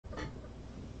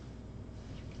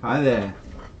Hi there.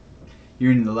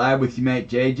 You're in the lab with your mate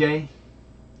JJ.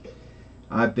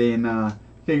 I've been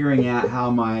figuring out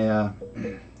how my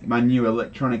my new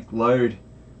electronic load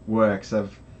works.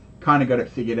 I've kind of got it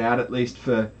figured out, at least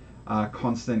for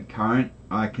constant current.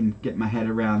 I can get my head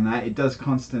around that. It does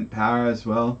constant power as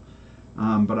well,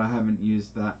 but I haven't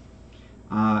used that.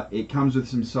 It comes with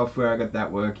some software. I got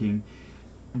that working.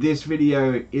 This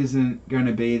video isn't going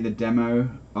to be the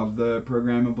demo of the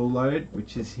programmable load,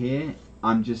 which is here.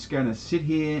 I'm just going to sit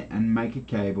here and make a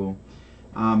cable.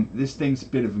 This thing's a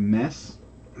bit of a mess.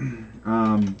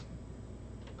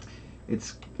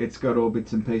 It's got all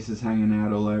bits and pieces hanging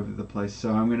out all over the place,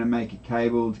 so I'm going to make a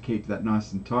cable to keep that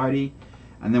nice and tidy,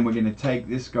 and then we're going to take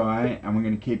this guy and we're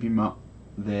going to keep him up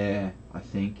there, I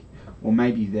think, or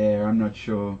maybe there, I'm not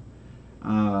sure.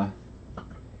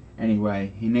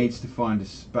 Anyway, he needs to find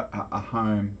a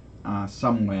home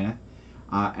somewhere,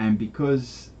 and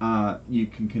because you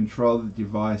can control the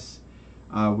device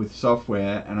with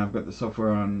software, and I've got the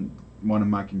software on one of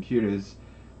my computers,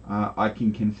 I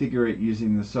can configure it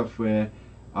using the software.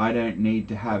 I don't need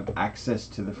to have access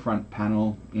to the front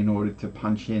panel in order to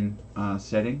punch in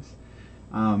settings,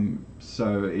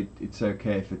 so it's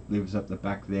okay if it lives up the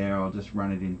back there. I'll just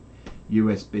run it in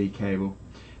USB cable.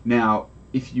 Now,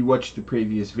 if you watched the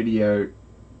previous video,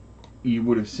 you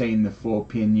would have seen the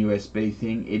 4-pin USB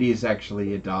thing. It is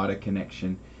actually a data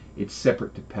connection. It's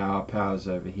separate to power. Power's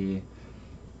over here.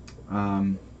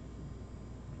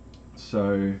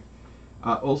 Also,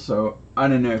 I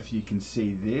don't know if you can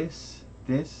see this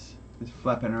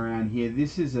flapping around here.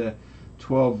 This is a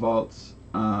 12 volts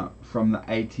from the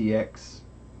ATX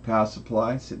power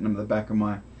supply sitting on the back of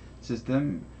my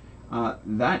system.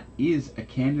 That is a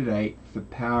candidate for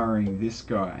powering this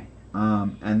guy,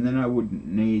 and then I wouldn't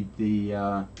need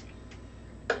the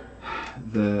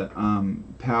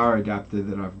power adapter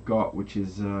that I've got, which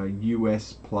is a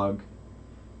US plug,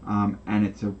 and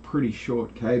it's a pretty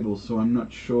short cable, so I'm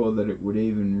not sure that it would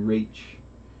even reach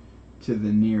to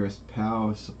the nearest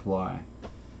power supply.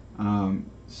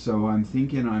 So I'm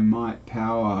thinking I might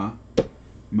power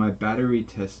my battery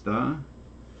tester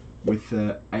with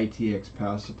the ATX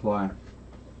power supply.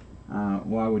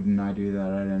 Why wouldn't I do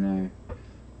that? I don't know.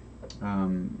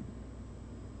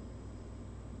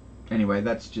 Anyway,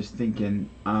 that's just thinking.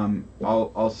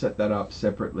 I'll set that up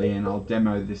separately and I'll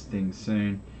demo this thing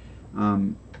soon.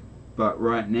 But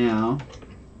right now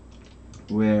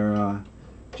we're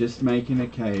just making a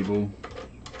cable.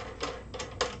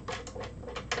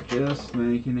 Just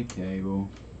making a cable.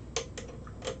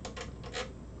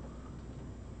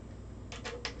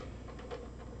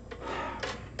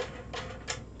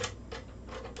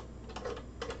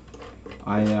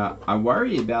 I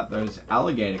worry about those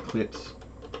alligator clips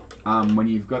when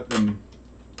you've got them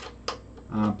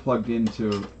plugged into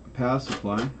a power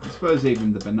supply. I suppose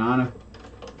even the banana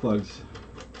plugs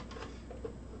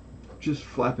just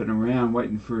flapping around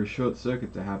waiting for a short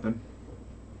circuit to happen.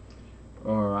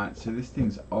 Alright, so this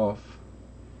thing's off.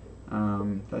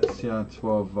 That's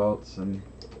 12 volts, and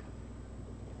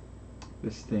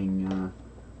this thing,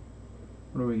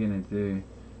 what are we going to do?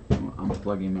 I'll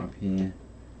unplug him up here.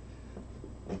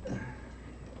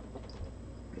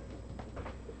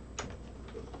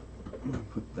 I'll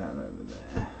put that over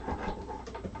there.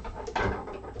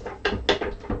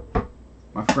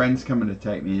 My friend's coming to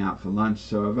take me out for lunch,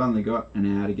 so I've only got an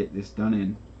hour to get this done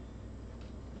in.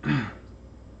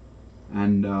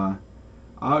 And I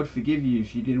would forgive you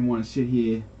if you didn't want to sit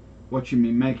here watching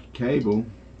me make a cable.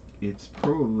 It's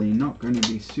probably not going to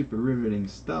be super riveting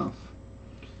stuff.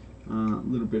 A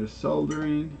little bit of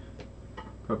soldering.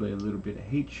 Probably a little bit of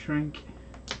heat shrink.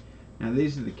 Now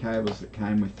these are the cables that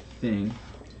came with the thing.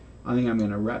 I think I'm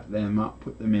going to wrap them up,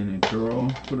 put them in a drawer,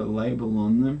 put a label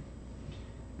on them,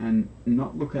 and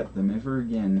not look at them ever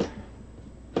again,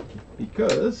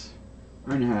 because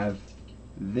I'm going to have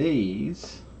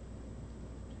these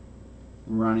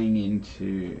running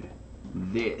into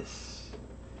this.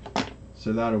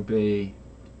 So that'll be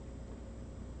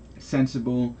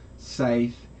sensible,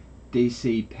 safe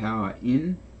DC power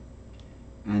in.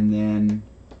 And then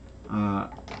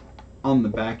on the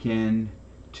back end,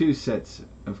 2 sets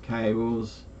of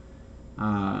cables.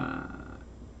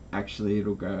 Actually,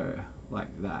 it'll go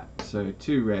like that. So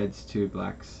 2 reds, 2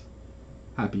 blacks.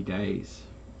 Happy days.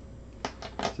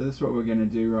 So that's what we're going to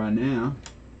do right now.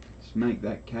 Just make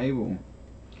that cable.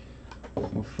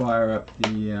 We'll fire up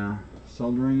the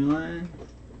soldering iron.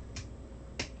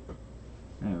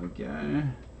 There we go.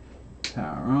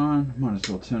 Power on. Might as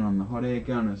well turn on the hot air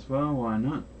gun as well, why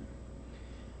not?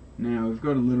 Now we've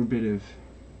got a little bit of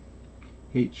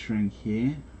heat shrink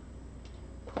here,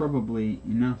 probably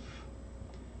enough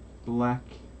black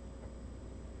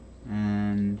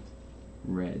and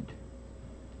red.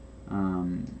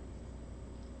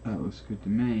 That looks good to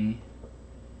me.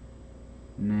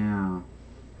 Now,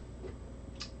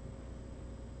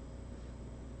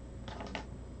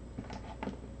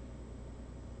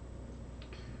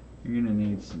 you're going to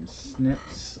need some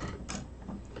snips,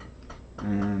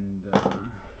 and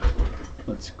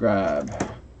let's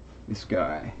grab this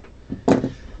guy.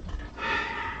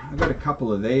 I've got a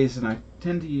couple of these and I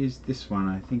tend to use this one.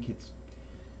 I think it's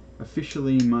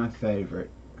officially my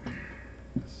favorite.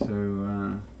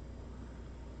 So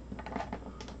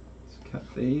let's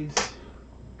cut these.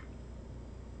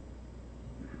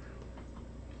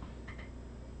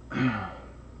 There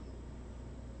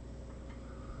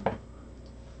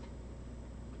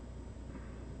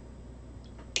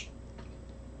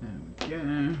we go.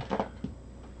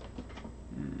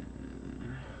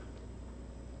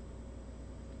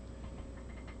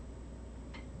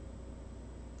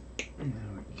 There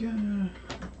we go.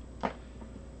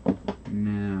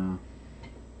 Now,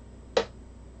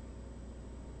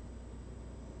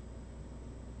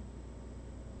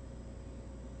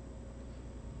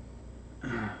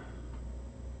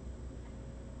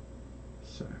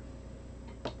 so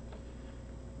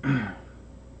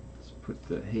let's put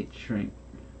the heat shrink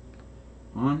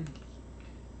on.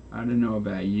 I don't know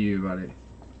about you, but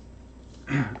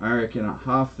I reckon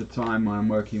half the time when I'm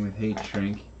working with heat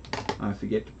shrink, I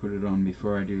forget to put it on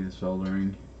before I do the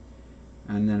soldering,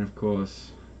 and then of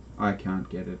course I can't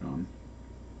get it on.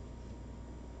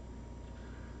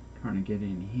 Trying to get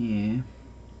in here,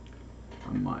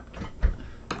 I might get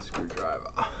a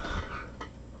screwdriver.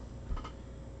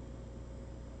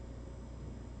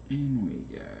 In we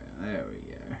go, there we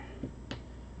go.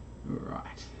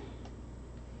 Right,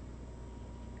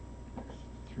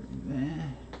 through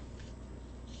there.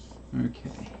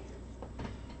 Okay,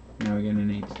 now we're going to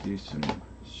need to do some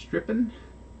stripping.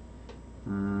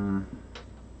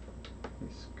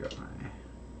 This guy.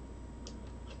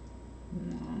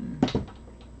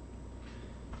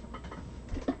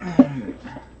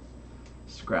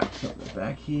 Scraps up the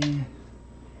back here.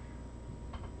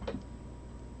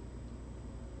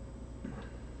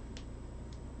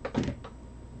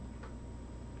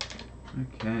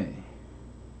 Okay,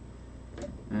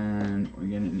 and we're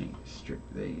going to need to strip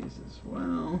these as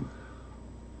well.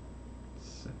 Let's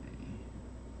see.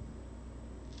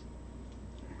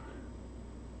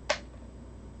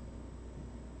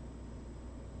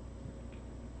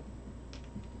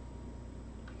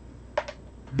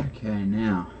 Okay,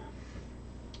 now,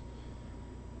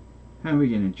 how are we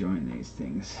going to join these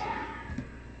things?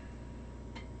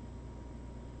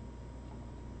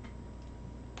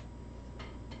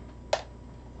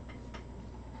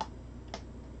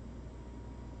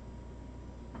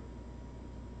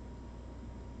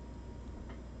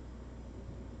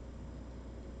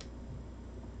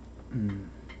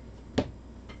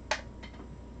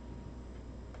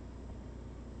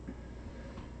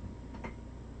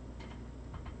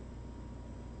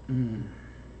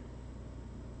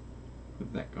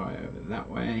 Put that guy over that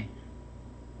way,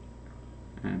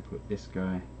 and put this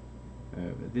guy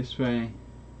over this way,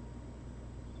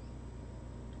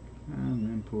 and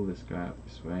then pull this guy up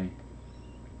this way.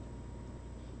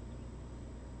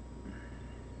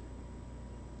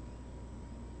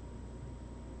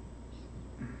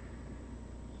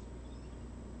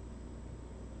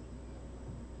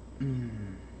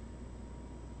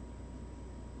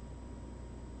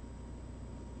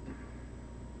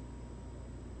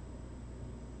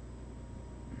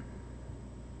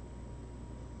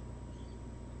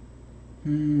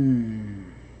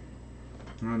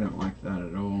 I don't like that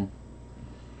at all.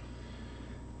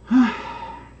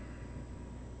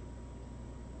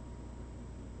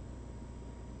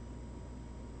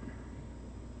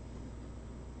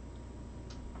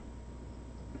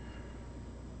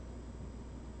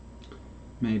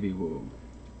 Maybe we'll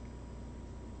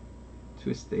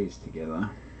twist these together.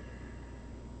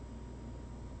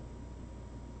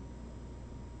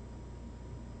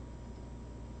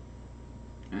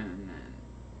 And then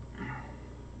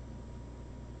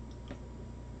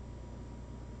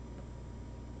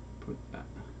put that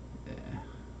there.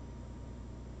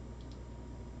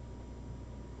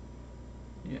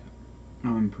 Yeah,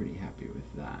 I'm pretty happy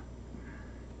with that.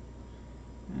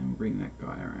 And bring that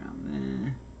guy around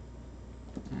there,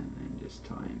 and then just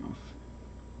tie him off.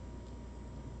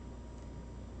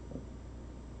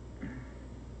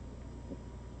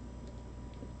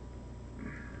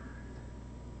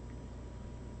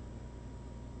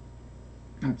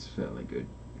 That's fairly good.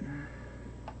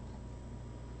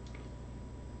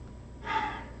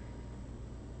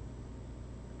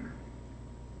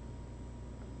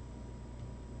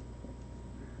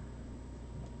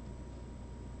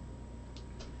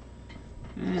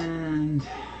 And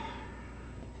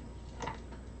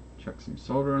chuck some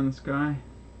solder on this guy.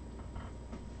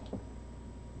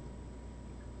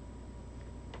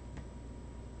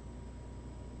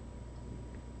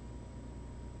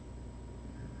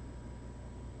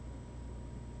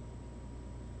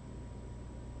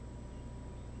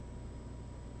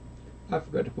 I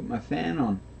forgot to put my fan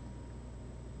on.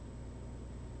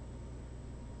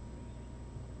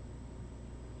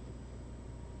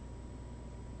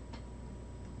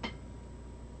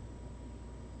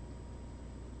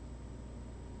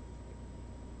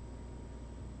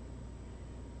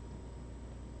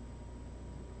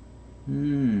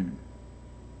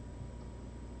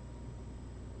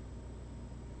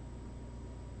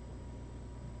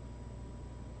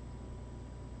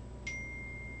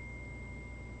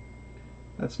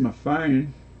 That's my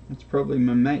phone. That's probably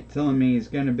my mate telling me he's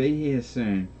going to be here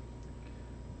soon.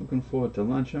 Looking forward to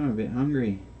lunch. I'm a bit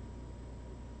hungry.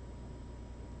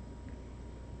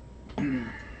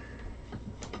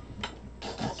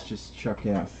 Let's just chuck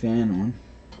our fan on.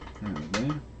 There we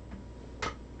go.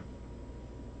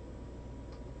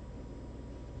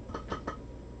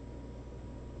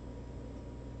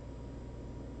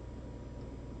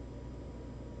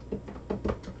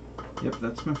 Yep,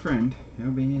 that's my friend.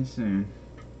 He'll be here soon.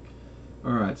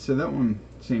 Alright, so that one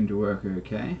seemed to work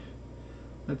okay.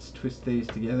 Let's twist these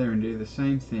together and do the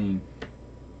same thing.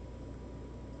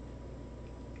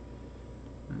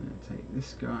 I'm going to take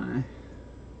this guy,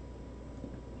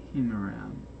 him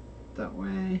around that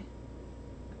way,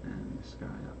 and this guy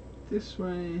up this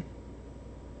way,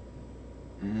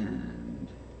 and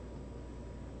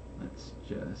let's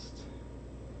just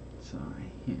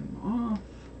tie him off.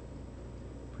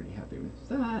 Pretty happy with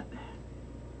that.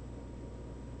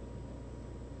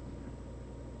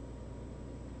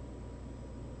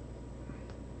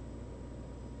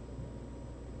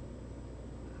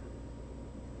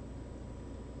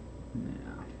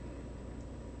 Now,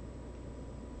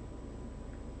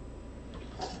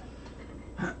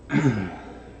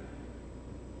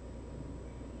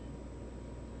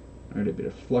 I had a bit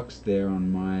of flux there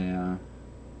on my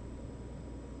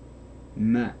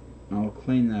mat. I'll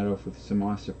clean that off with some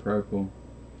isopropyl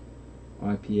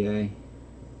IPA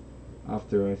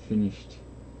after I finished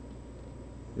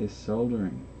this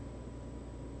soldering.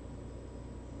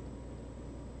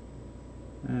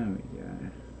 There we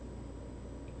go.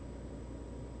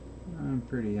 I'm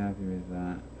pretty happy with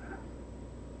that.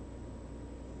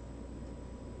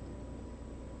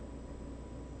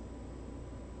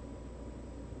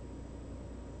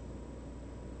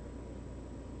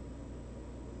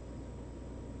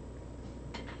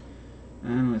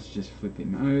 And let's just flip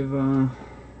him over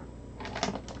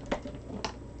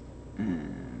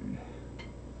and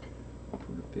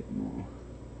put a bit more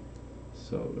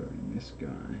solder in this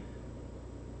guy.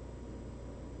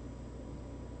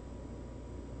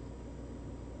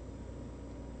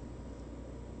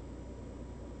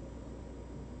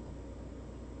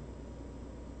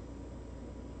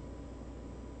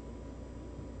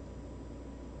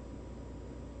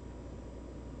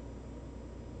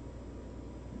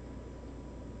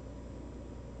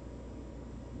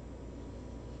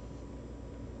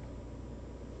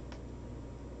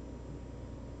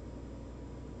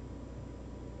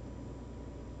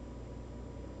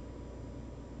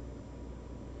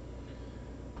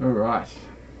 Alright,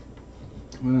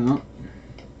 well,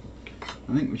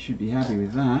 I think we should be happy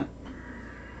with that.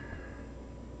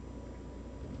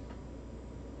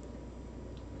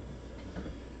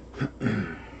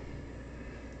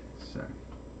 So,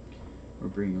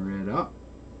 we'll bring red up,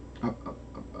 up, up,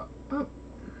 up, up, up.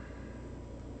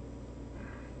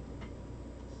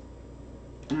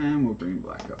 And we'll bring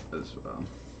black up as well.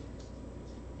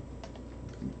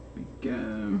 There we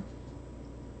go.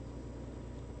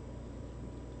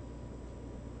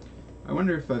 I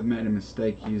wonder if I've made a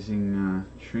mistake using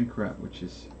shrink wrap, which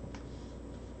is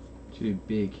too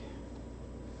big.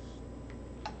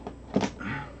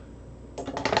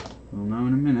 We'll know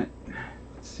in a minute.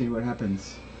 Let's see what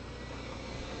happens.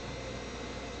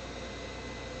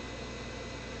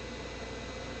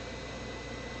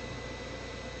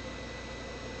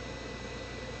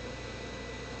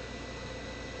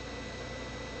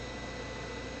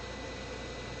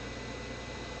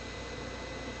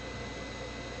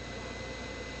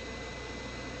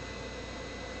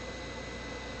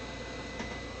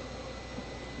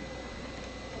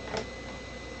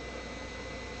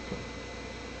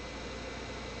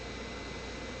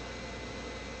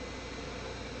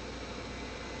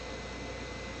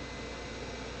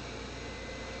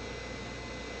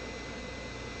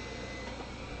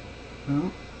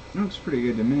 Well, looks pretty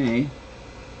good to me.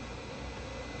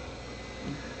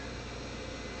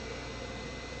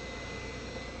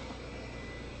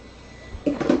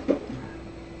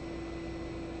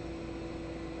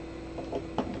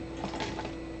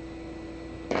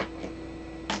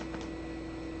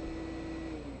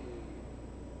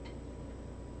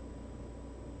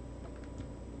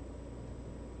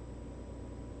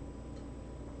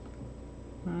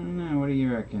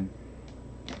 reckon.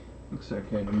 Looks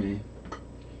okay to me.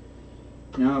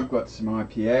 Now I've got some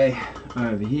IPA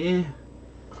over here.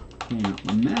 Clean up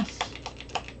my mess.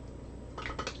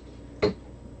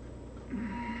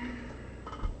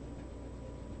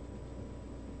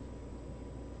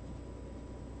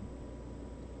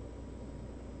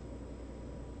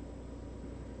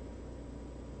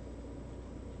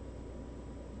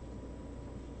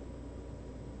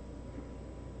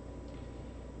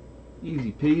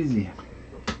 Easy peasy.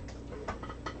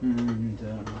 And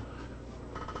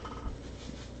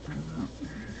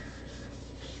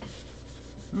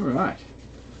all right.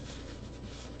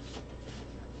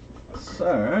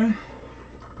 So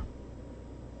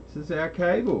this is our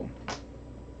cable.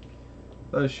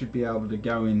 Those should be able to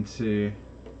go into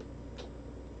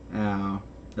our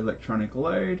electronic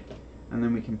load, and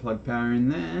then we can plug power in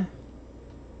there,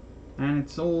 and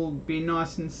it's all be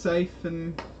nice and safe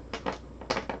and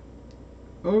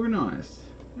organized.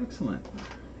 Excellent.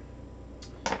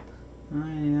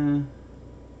 I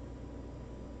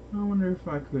wonder if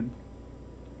I could.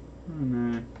 Oh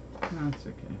no, that's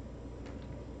okay.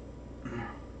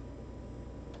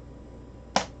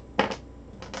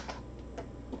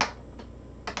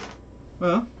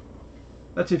 Well,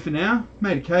 that's it for now.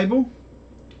 Made a cable.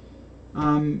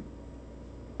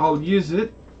 I'll use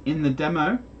it in the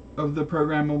demo of the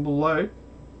programmable load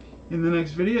in the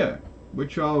next video,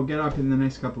 which I'll get up in the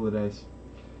next couple of days.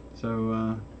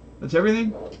 So that's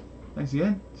everything. Thanks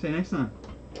again. See you next time.